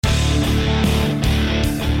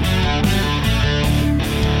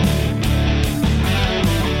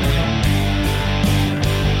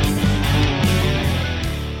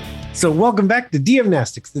So welcome back to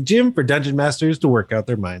DMnastics, the gym for dungeon masters to work out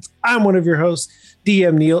their minds. I'm one of your hosts,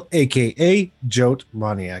 DM Neil, aka Jote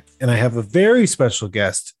Moniac, and I have a very special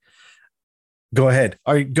guest. Go ahead.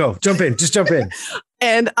 All right, go. Jump in. Just jump in.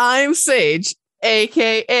 And I'm Sage,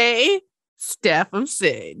 aka Staff of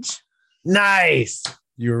Sage. Nice.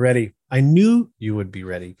 You were ready. I knew you would be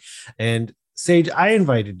ready. And Sage, I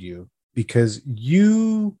invited you because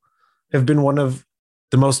you have been one of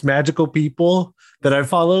the most magical people that I've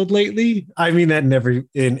followed lately. I mean that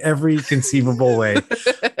in every conceivable way.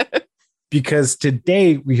 Because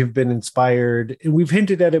today we have been inspired, and we've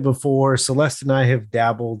hinted at it before. Celeste and I have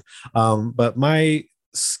dabbled, but my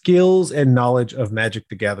skills and knowledge of Magic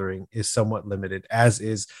the Gathering is somewhat limited, as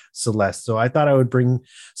is Celeste. So I thought I would bring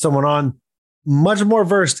someone on much more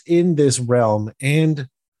versed in this realm and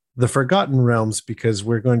the Forgotten Realms, because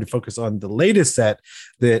we're going to focus on the latest set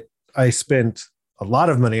that I spent a lot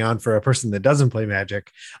of money on for a person that doesn't play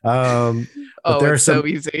Magic. It's so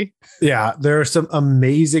easy. Yeah, there are some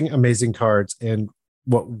amazing cards, and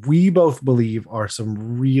what we both believe are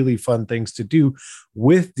some really fun things to do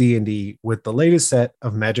with D&D with the latest set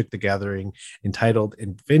of Magic the Gathering entitled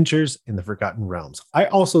Adventures in the Forgotten Realms. I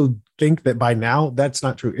also think that by now that's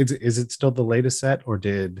not true. Is it still the latest set, or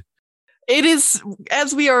did... It is,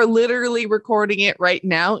 as we are literally recording it right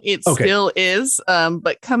now, it still is.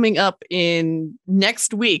 But coming up in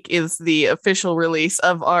next week is the official release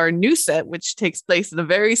of our new set, which takes place in a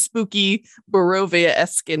very spooky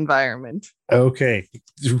Barovia-esque environment. Okay.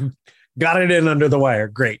 Got it in under the wire.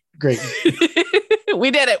 Great.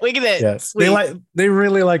 We did it. Yes. They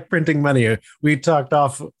really like printing money. We talked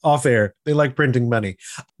off air. They like printing money.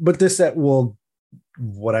 But this set will,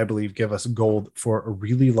 what I believe, give us gold for a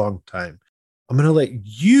really long time. I'm going to let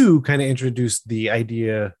you kind of introduce the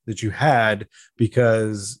idea that you had,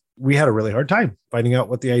 because we had a really hard time finding out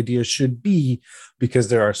what the idea should be, because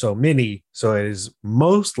there are so many. So it is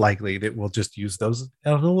most likely that we'll just use those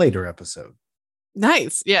on a later episode.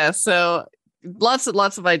 Nice. Yeah. So lots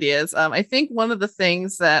of ideas. I think one of the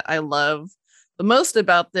things that I love the most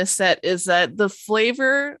about this set is that the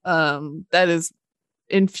flavor that is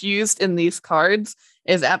infused in these cards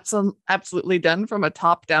is absolutely done from a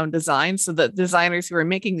top-down design. So the designers who are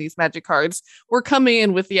making these Magic cards were coming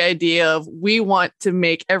in with the idea of, we want to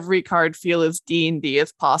make every card feel as D&D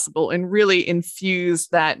as possible and really infuse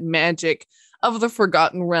that magic of the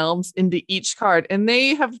Forgotten Realms into each card. And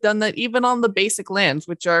they have done that even on the basic lands,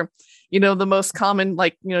 which are, the most common,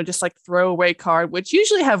 just like throwaway card, which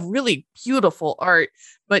usually have really beautiful art,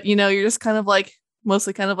 but you're just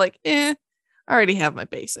mostly I already have my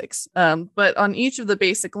basics. But on each of the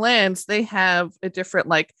basic lands, they have a different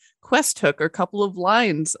quest hook or couple of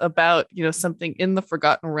lines about, something in the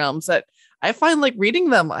Forgotten Realms that I find reading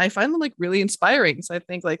them. I find them really inspiring. So I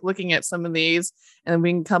think looking at some of these, and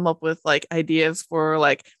we can come up with ideas for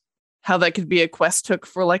how that could be a quest hook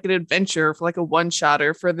for an adventure, for a one shot,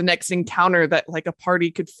 or for the next encounter that a party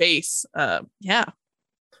could face. Yeah,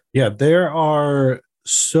 there are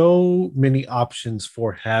so many options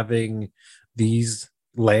for having these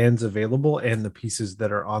lands available and the pieces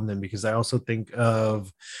that are on them, because I also think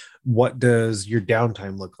of, what does your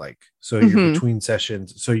downtime look like? So you're between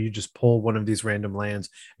sessions, so you just pull one of these random lands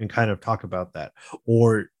and kind of talk about that.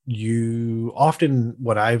 Or you often,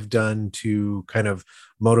 what I've done to kind of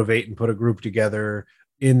motivate and put a group together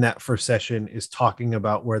in that first session is talking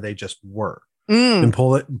about where they just were and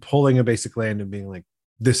pulling a basic land and being like,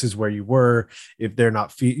 this is where you were. If they're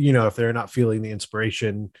not if they're not feeling the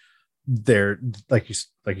inspiration, there, like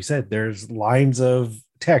you said, there's lines of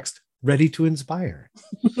text ready to inspire.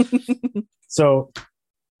 So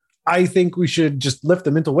I think we should just lift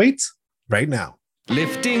the mental weights right now.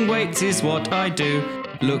 Lifting weights is what I do.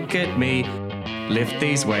 Look at me. Lift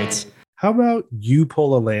these weights. How about you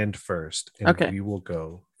pull a land first, and okay, we will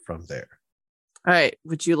go from there. All right.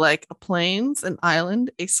 Would you like a plains, an island,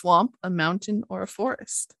 a swamp, a mountain, or a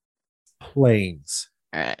forest? Plains.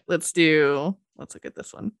 All right. Let's look at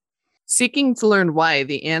this one. Seeking to learn why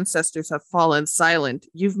the ancestors have fallen silent,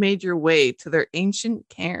 you've made your way to their ancient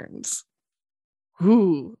cairns.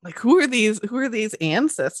 Who are these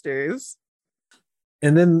ancestors?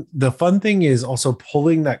 And then the fun thing is also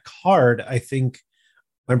pulling that card. I think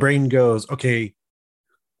my brain goes, okay,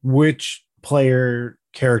 which player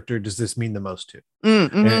character does this mean the most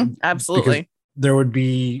to? Absolutely. There would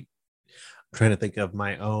be, I'm trying to think of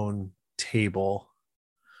my own table,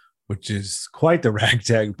 which is quite the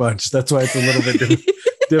ragtag bunch. That's why it's a little bit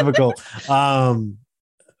difficult.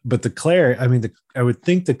 But the cleric, I would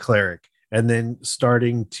think the cleric, and then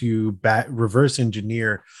starting to reverse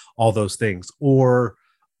engineer all those things. Or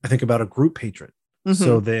I think about a group patron.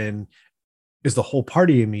 So then is the whole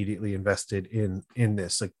party immediately invested in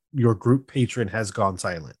this? Like, your group patron has gone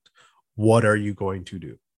silent. What are you going to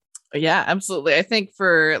do? Yeah, absolutely. I think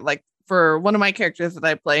for one of my characters that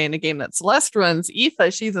I play in a game that Celeste runs,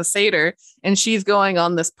 Aoife, she's a satyr, and she's going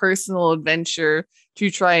on this personal adventure to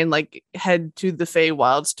try and like head to the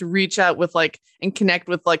Feywilds to reach out with like and connect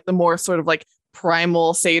with like the more sort of like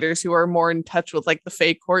primal satyrs who are more in touch with like the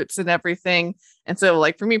Fey courts and everything. And so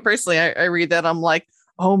like for me personally, I read that, I'm like,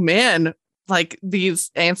 oh man, like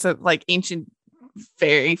these ancient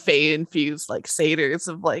Fey infused like satyrs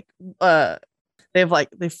of like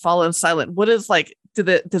they've fallen silent. What is like,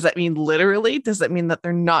 does that mean literally? Does that mean that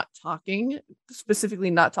they're not talking,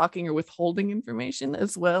 specifically not talking or withholding information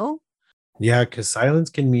as well? Yeah, because silence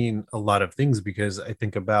can mean a lot of things, because I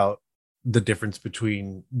think about the difference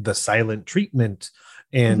between the silent treatment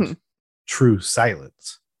and Mhm. true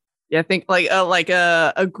silence. Yeah, I think like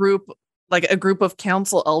a group of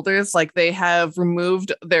council elders, like they have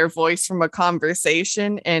removed their voice from a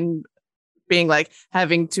conversation and being like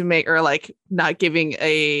having to make or like not giving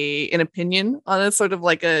an opinion on a sort of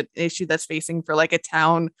like a issue that's facing for like a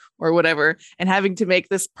town or whatever, and having to make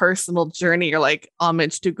this personal journey or like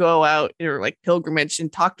homage to go out or like pilgrimage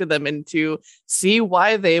and talk to them and to see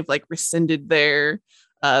why they've like rescinded their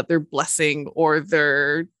blessing or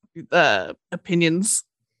their opinions.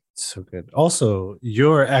 So good. Also,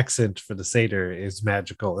 your accent for the satyr is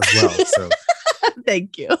magical as well. So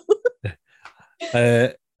Thank you. uh,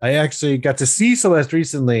 I actually got to see Celeste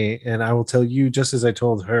recently, and I will tell you, just as I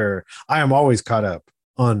told her, I am always caught up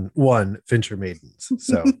on one Fincher Maidens.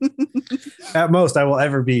 So at most, I will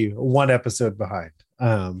ever be one episode behind.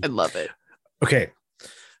 I love it. Okay,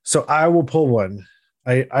 so I will pull one.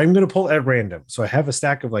 I'm going to pull at random. So I have a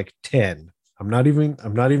stack of like 10. I'm not even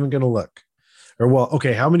going to look. Or well,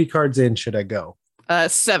 okay, how many cards in should I go?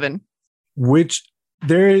 7. Which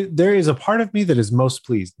there is a part of me that is most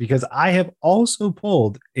pleased, because I have also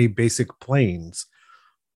pulled a basic planes,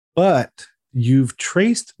 but you've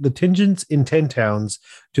traced the tangents in 10 towns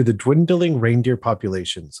to the dwindling reindeer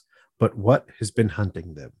populations. But what has been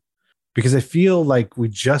hunting them? Because I feel like we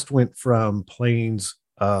just went from plains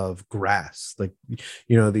of grass, like,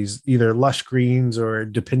 you know, these either lush greens or,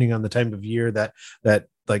 depending on the time of year, that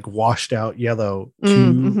like washed out yellow, to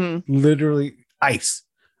Mm-hmm. literally ice,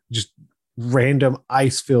 just random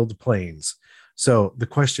ice filled plains. So the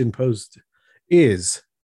question posed is,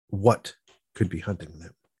 what could be hunting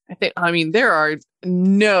them? I mean, there is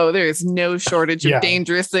no shortage of Yeah.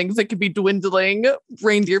 dangerous things that could be dwindling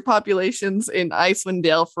reindeer populations in Icewind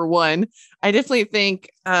Dale for one. I definitely think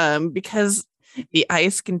because the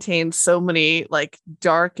ice contains so many like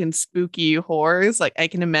dark and spooky horrors, like I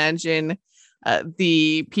can imagine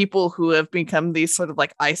the people who have become these sort of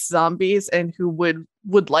like ice zombies and who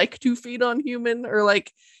would like to feed on human or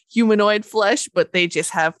like humanoid flesh, but they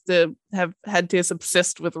just have had to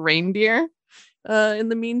subsist with reindeer in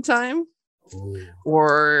the meantime. Ooh.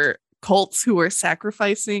 Or cults who are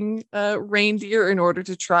sacrificing reindeer in order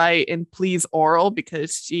to try and please Oral,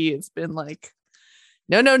 because she has been like,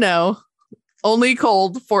 no, only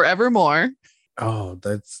cold forevermore. Oh,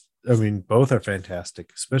 I mean, both are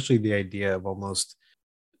fantastic, especially the idea of almost,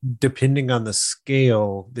 depending on the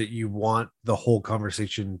scale that you want the whole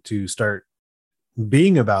conversation to start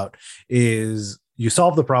being about, is you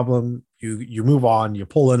solve the problem, you move on, you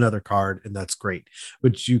pull another card, and that's great.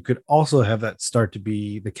 But you could also have that start to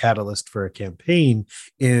be the catalyst for a campaign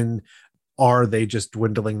in, are they just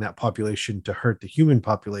dwindling that population to hurt the human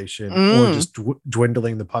population, or just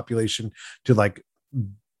dwindling the population to like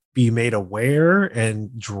be made aware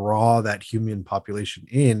and draw that human population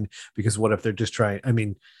in? Because what if they're just trying, I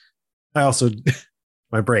mean, I also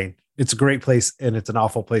my brain, it's a great place and it's an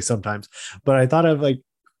awful place sometimes, but I thought of like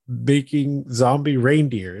making zombie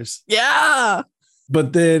reindeers. Yeah.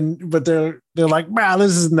 But they're like, wow,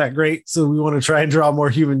 this isn't that great, so we want to try and draw more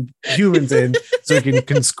humans in so we can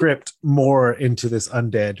conscript more into this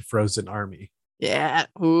undead frozen army. Yeah.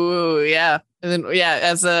 Ooh, yeah. And then yeah,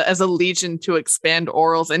 as a legion to expand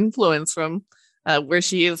Oral's influence from where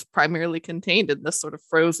she is primarily contained in this sort of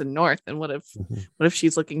frozen north. And what if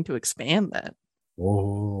she's looking to expand that?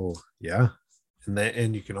 Oh, yeah.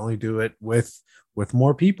 And you can only do it with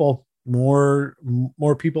more people, more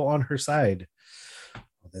people on her side.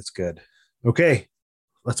 Oh, that's good. Okay.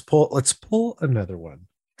 Let's pull another one.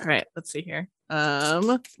 All right, let's see here.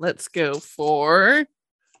 Let's go for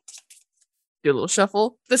do a little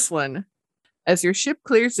shuffle. This one. As your ship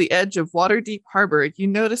clears the edge of Waterdeep Harbor, you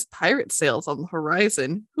notice pirate sails on the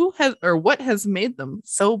horizon. Who has or what has made them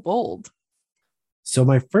so bold? So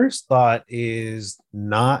my first thought is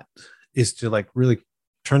to like really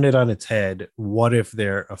turn it on its head. What if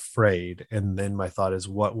they're afraid? And then my thought is,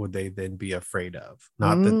 what would they then be afraid of?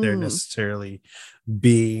 Not that they're necessarily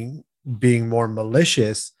being more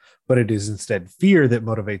malicious, but it is instead fear that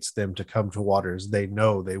motivates them to come to waters they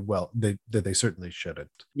know that they certainly shouldn't.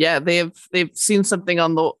 Yeah, they've seen something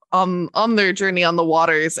on the on their journey on the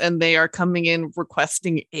waters, and they are coming in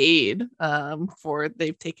requesting aid. For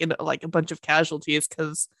they've taken like a bunch of casualties,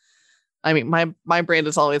 because I mean my brain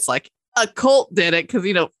is always like a cult did it,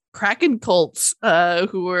 because Kraken cults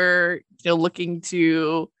who were looking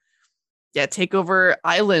to take over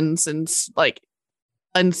islands and like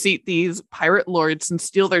unseat these pirate lords and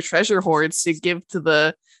steal their treasure hoards to give to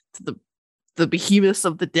the behemoths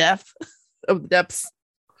of the depths.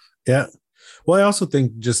 Yeah. Well, I also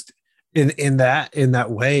think just in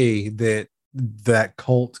that way that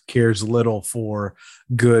cult cares little for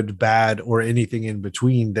good, bad, or anything in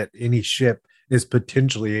between, that any ship is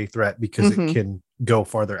potentially a threat because it can go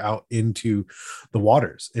farther out into the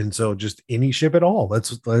waters. And so just any ship at all,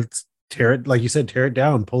 let's tear it, like you said, tear it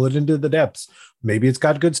down, pull it into the depths. Maybe it's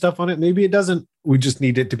got good stuff on it, maybe it doesn't. We just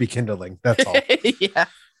need it to be kindling. That's all. Yeah.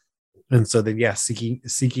 And so then,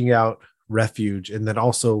 seeking out refuge, and then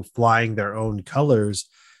also flying their own colors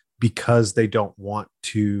because they don't want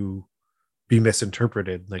to be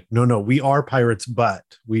misinterpreted. Like, no, we are pirates, but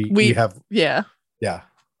we have. Yeah.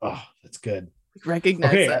 Oh, that's good.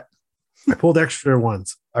 Recognize that. I pulled extra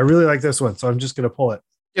ones. I really like this one, so I'm just going to pull it.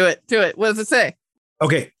 Do it. What does it say?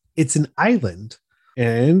 Okay. It's an island,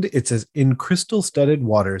 and it says, in crystal-studded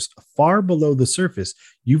waters far below the surface,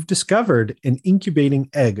 you've discovered an incubating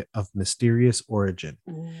egg of mysterious origin.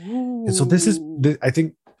 Ooh. And so this is, I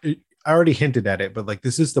think I already hinted at it, but like,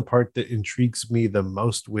 this is the part that intrigues me the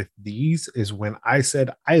most with these, is when I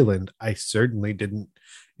said island, I certainly didn't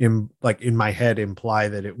in my head imply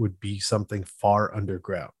that it would be something far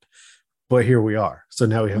underground. But here we are. So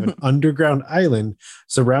now we have an underground island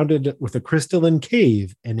surrounded with a crystalline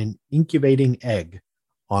cave and an incubating egg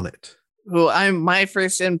on it. Oh, my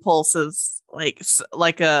first impulse is like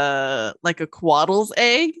a Quaddle's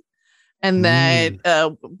egg, and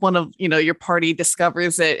that one of your party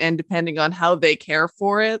discovers it, and depending on how they care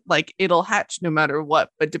for it, like it'll hatch no matter what.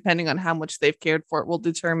 But depending on how much they've cared for it, will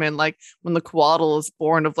determine like when the Quaddle is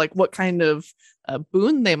born, of like what kind of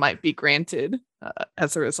boon they might be granted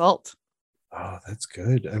as a result. Oh, that's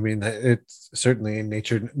good. I mean, it's certainly in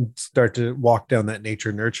nature, start to walk down that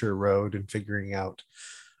nature nurture road and figuring out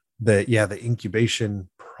that, the incubation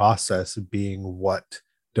process being what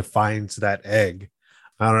defines that egg.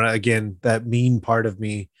 I don't know. Again, that mean part of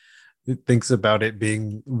me thinks about it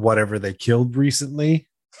being whatever they killed recently.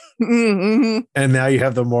 And now you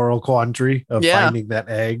have the moral quandary of finding that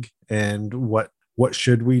egg and what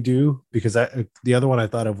should we do? Because the other one I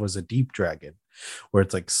thought of was a deep dragon, where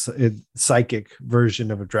it's like a psychic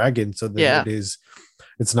version of a dragon. So that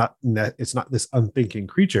it's not this unthinking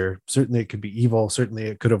creature. Certainly it could be evil. Certainly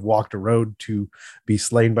it could have walked a road to be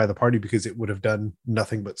slain by the party because it would have done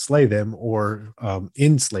nothing but slay them or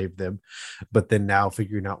enslave them. But then now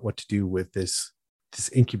figuring out what to do with this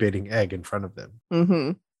incubating egg in front of them.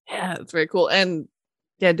 Mm-hmm. Yeah, it's very cool. And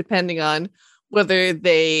depending on whether if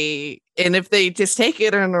they just take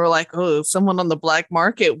it and are like, oh, someone on the black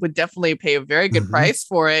market would definitely pay a very good price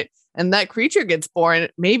for it, and that creature gets born,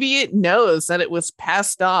 maybe it knows that it was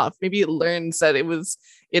passed off. Maybe it learns that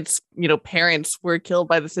its parents were killed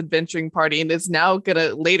by this adventuring party and is now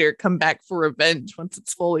gonna later come back for revenge once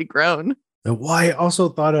it's fully grown. And I also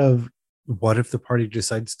thought of, what if the party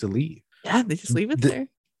decides to leave? Yeah, they just leave it there.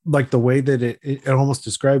 Like the way that it almost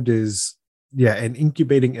described is, an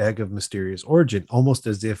incubating egg of mysterious origin, almost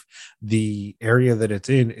as if the area that it's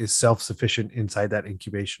in is self-sufficient inside that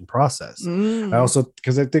incubation process. I also,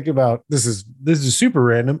 because I think about, this is super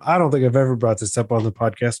random. I don't think I've ever brought this up on the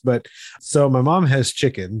podcast, but so my mom has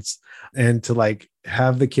chickens, and to like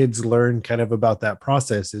have the kids learn kind of about that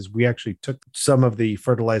process is we actually took some of the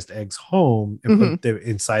fertilized eggs home and put them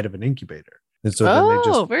inside of an incubator. And so then they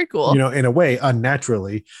just, very cool. In a way,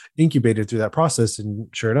 unnaturally incubated through that process. And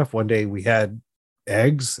sure enough, one day we had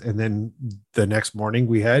eggs, and then the next morning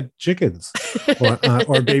we had chickens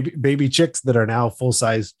or baby chicks that are now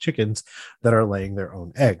full-size chickens that are laying their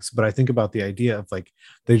own eggs. But I think about the idea of like,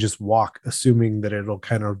 they just walk assuming that it'll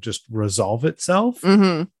kind of just resolve itself,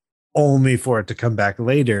 only for it to come back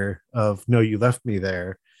later of, no, you left me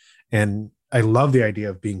there. And I love the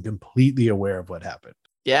idea of being completely aware of what happened.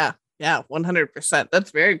 Yeah. Yeah, 100%. That's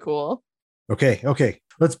very cool. Okay.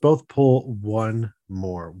 Let's both pull one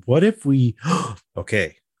more. What if we,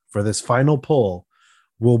 for this final pull,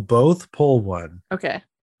 we'll both pull one. Okay.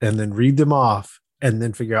 And then read them off and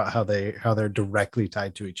then figure out how they're directly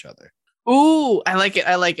tied to each other. Ooh, I like it.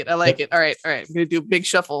 I like it. I like it. All right. All right. I'm going to do a big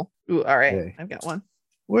shuffle. Ooh, all right. Okay. I've got one.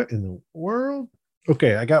 What in the world?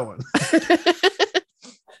 Okay, I got one.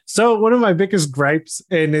 So one of my biggest gripes,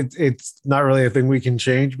 and it's not really a thing we can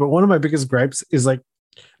change, but one of my biggest gripes is like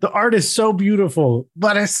the art is so beautiful,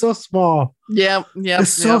 but it's so small. Yeah. Yeah.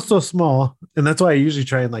 It's so small. And that's why I usually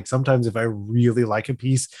try and like sometimes if I really like a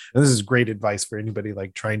piece, and this is great advice for anybody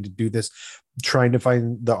like trying to do this, trying to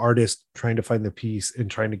find the artist, trying to find the piece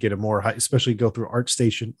and trying to get a more high, especially go through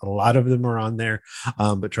ArtStation. A lot of them are on there,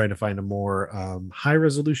 but trying to find a more high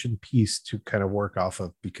resolution piece to kind of work off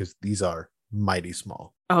of because these are mighty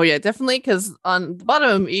small. Oh yeah, definitely. Because on the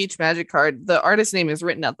bottom of each magic card, the artist name is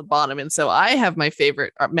written at the bottom, and so I have my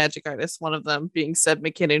favorite magic artist. One of them being Seb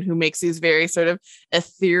McKinnon, who makes these very sort of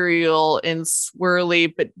ethereal and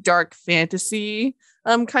swirly but dark fantasy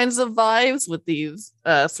kinds of vibes with these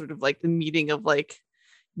sort of like the meeting of like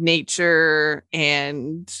nature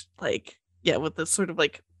and like with this sort of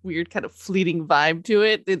like weird kind of fleeting vibe to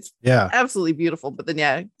it. It's absolutely beautiful. But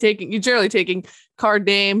then you're generally taking card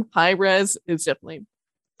name, high res is definitely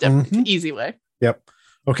easy way. Yep.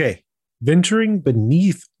 Okay. Venturing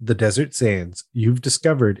beneath the desert sands, you've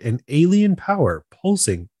discovered an alien power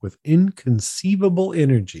pulsing with inconceivable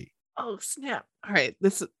energy. Oh snap. All right.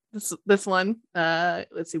 This one.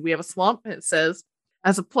 Let's see. We have a swamp and it says,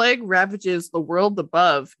 as a plague ravages the world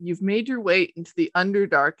above, you've made your way into the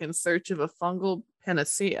Underdark in search of a fungal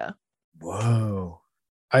panacea. Whoa.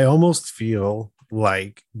 I almost feel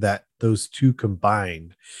like that those two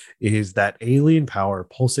combined is that alien power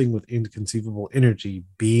pulsing with inconceivable energy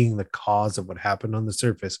being the cause of what happened on the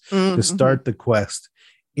surface to start the quest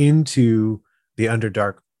into the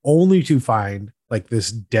Underdark, only to find like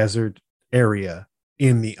this desert area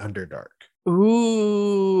in the Underdark.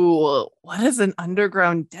 Ooh, what does an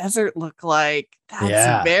underground desert look like?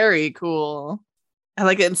 That's very cool. I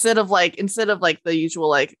like it. Instead of like the usual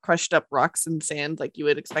like crushed up rocks and sand like you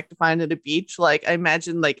would expect to find at a beach, like I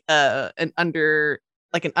imagine like an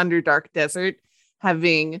underdark desert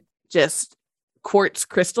having just quartz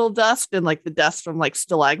crystal dust and like the dust from like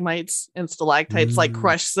stalagmites and stalactites like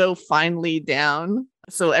crushed so finely down,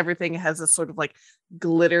 so everything has a sort of like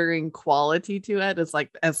glittering quality to it. It's like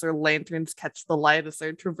as their lanterns catch the light as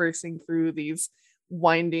they're traversing through these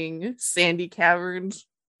winding sandy caverns.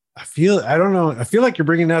 I feel like you're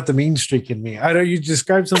bringing out the mean streak in me. I know you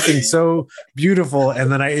described something so beautiful,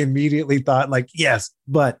 and then I immediately thought, like, yes,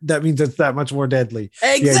 but that means it's that much more deadly.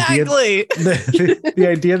 Exactly. The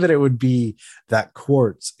idea that it would be that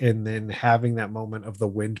quartz, and then having that moment of the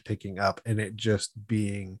wind picking up and it just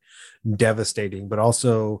being devastating, but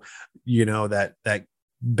also, that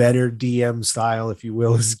better DM style, if you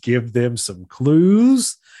will, is give them some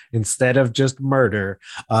clues instead of just murder,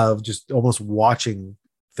 of just almost watching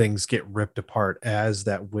things get ripped apart as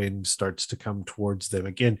that wind starts to come towards them,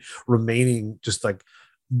 again remaining just like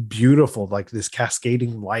beautiful, like this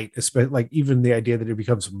cascading light, especially like even the idea that it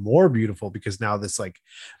becomes more beautiful because now this like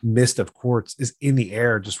mist of quartz is in the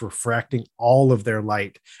air, just refracting all of their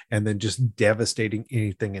light and then just devastating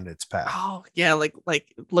anything in its path. Oh yeah, like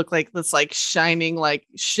look like this like shining like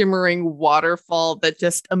shimmering waterfall that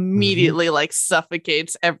just immediately like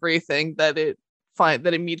suffocates everything that it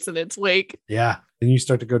meets in its wake. Yeah. And you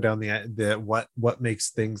start to go down the what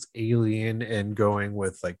makes things alien, and going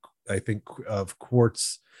with like, I think of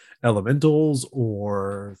quartz elementals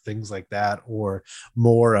or things like that, or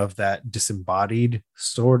more of that disembodied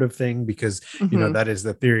sort of thing, because that is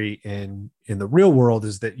the theory in the real world,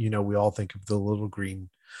 is that we all think of the little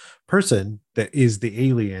green person that is the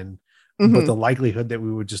alien, but the likelihood that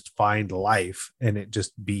we would just find life and it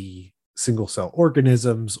just be single cell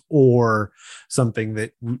organisms or something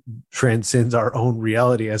that transcends our own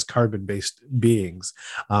reality as carbon based beings.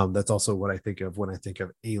 That's also what I think of when I think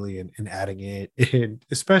of alien, and adding it in,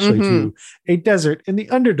 especially to a desert in the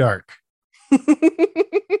Underdark.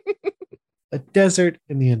 A desert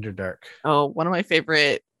in the Underdark. Oh, one of my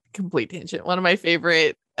favorite, complete tangent, one of my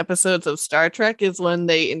favorite episodes of Star Trek is when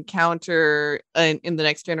they encounter in the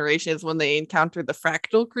Next Generation, is when they encounter the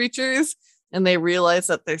fractal creatures. And they realize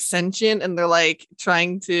that they're sentient, and they're like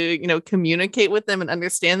trying to, communicate with them and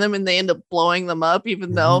understand them, and they end up blowing them up,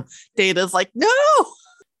 even though Data's like, no.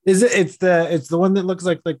 Is it? It's the one that looks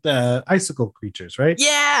like the icicle creatures, right?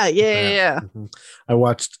 Yeah. I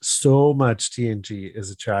watched so much TNG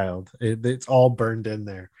as a child. It's all burned in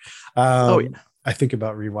there. I think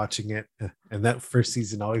about rewatching it, and that first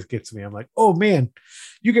season always gets me. I'm like, oh man,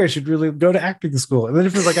 you guys should really go to acting school. And then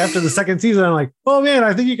if it's like after the second season, I'm like, oh man,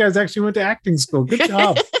 I think you guys actually went to acting school. Good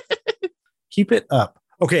job. Keep it up.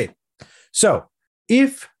 Okay. So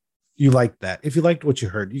if you liked that, if you liked what you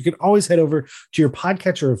heard, you can always head over to your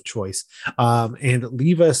podcatcher of choice and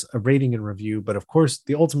leave us a rating and review. But of course,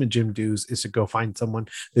 the ultimate gym dues is to go find someone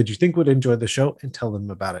that you think would enjoy the show and tell them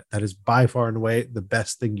about it. That is by far and away the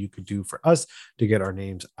best thing you could do for us to get our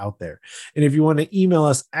names out there. And if you want to email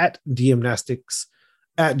us at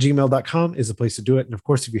dmnastics@gmail.com is the place to do it. And of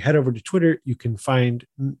course, if you head over to Twitter, you can find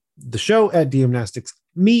the show at dmnastics,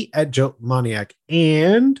 me at Joe Maniac,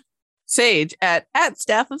 and Sage at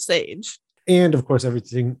Staff of Sage. And of course,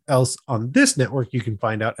 everything else on this network you can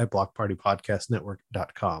find out at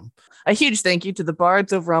blockpartypodcastnetwork.com. A huge thank you to the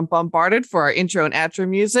bards over on Bombarded for our intro and outro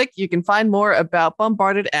music. You can find more about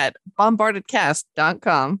Bombarded at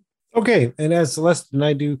bombardedcast.com. Okay, and as Celeste and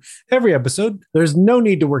I do every episode, there's no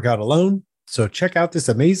need to work out alone. So check out this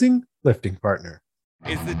amazing lifting partner.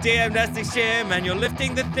 It's the Gymnastics Gym and you're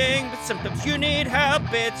lifting the thing, but sometimes you need help.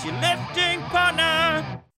 It's your lifting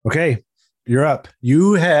partner. Okay, you're up.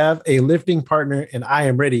 You have a lifting partner, and I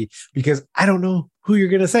am ready because I don't know who you're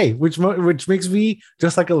going to say, which makes me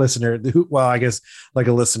just like a listener. Well, I guess like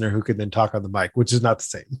a listener who could then talk on the mic, which is not the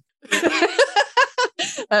same.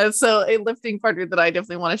 So a lifting partner that I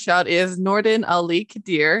definitely want to shout is Nordin Ali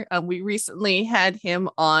Kadir. We recently had him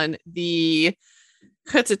on the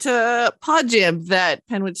Pod Jam that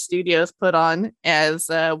Penwood Studios put on as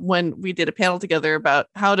when we did a panel together about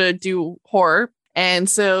how to do horror. And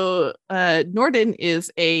so Nordin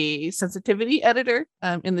is a sensitivity editor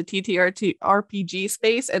in the TTRPG RPG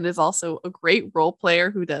space, and is also a great role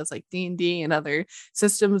player who does like D&D and other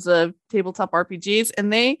systems of tabletop RPGs.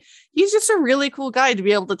 And he's just a really cool guy to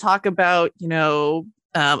be able to talk about,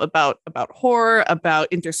 about horror,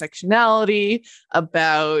 about intersectionality,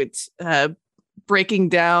 about breaking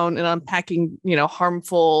down and unpacking,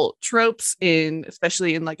 harmful tropes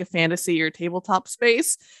especially in like a fantasy or tabletop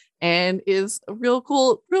space. And is a real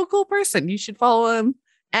cool person. You should follow him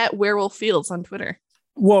at Werewolf Fields on Twitter.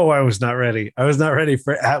 Whoa, I was not ready. I was not ready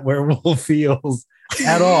for at Werewolf Fields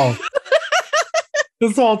at all.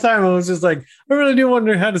 This whole time I was just like, I really do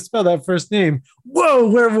wonder how to spell that first name. Whoa,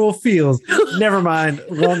 Werewolf Fields. Never mind.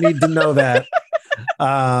 Won't need to know that.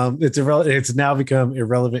 It's now become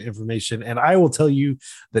irrelevant information. And I will tell you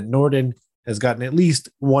that Nordin has gotten at least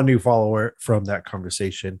one new follower from that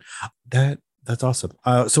conversation. That's awesome.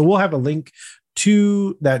 So we'll have a link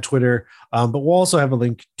to that Twitter, but we'll also have a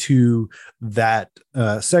link to that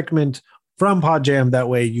segment from PodJam. That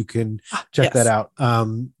way you can check that out.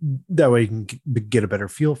 That way you can get a better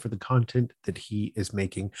feel for the content that he is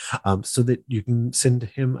making, so that you can send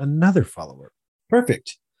him another follower.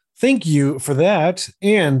 Perfect. Thank you for that.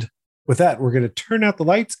 And with that, we're going to turn out the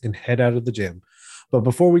lights and head out of the gym. But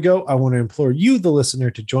before we go, I want to implore you, the listener,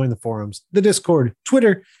 to join the forums, the Discord,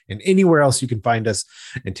 Twitter, and anywhere else you can find us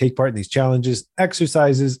and take part in these challenges,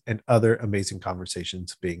 exercises, and other amazing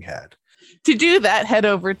conversations being had. To do that, head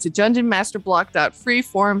over to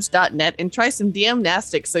dungeonmasterblock.freeforums.net and try some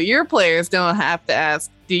DMnastics so your players don't have to ask,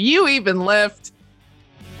 do you even lift?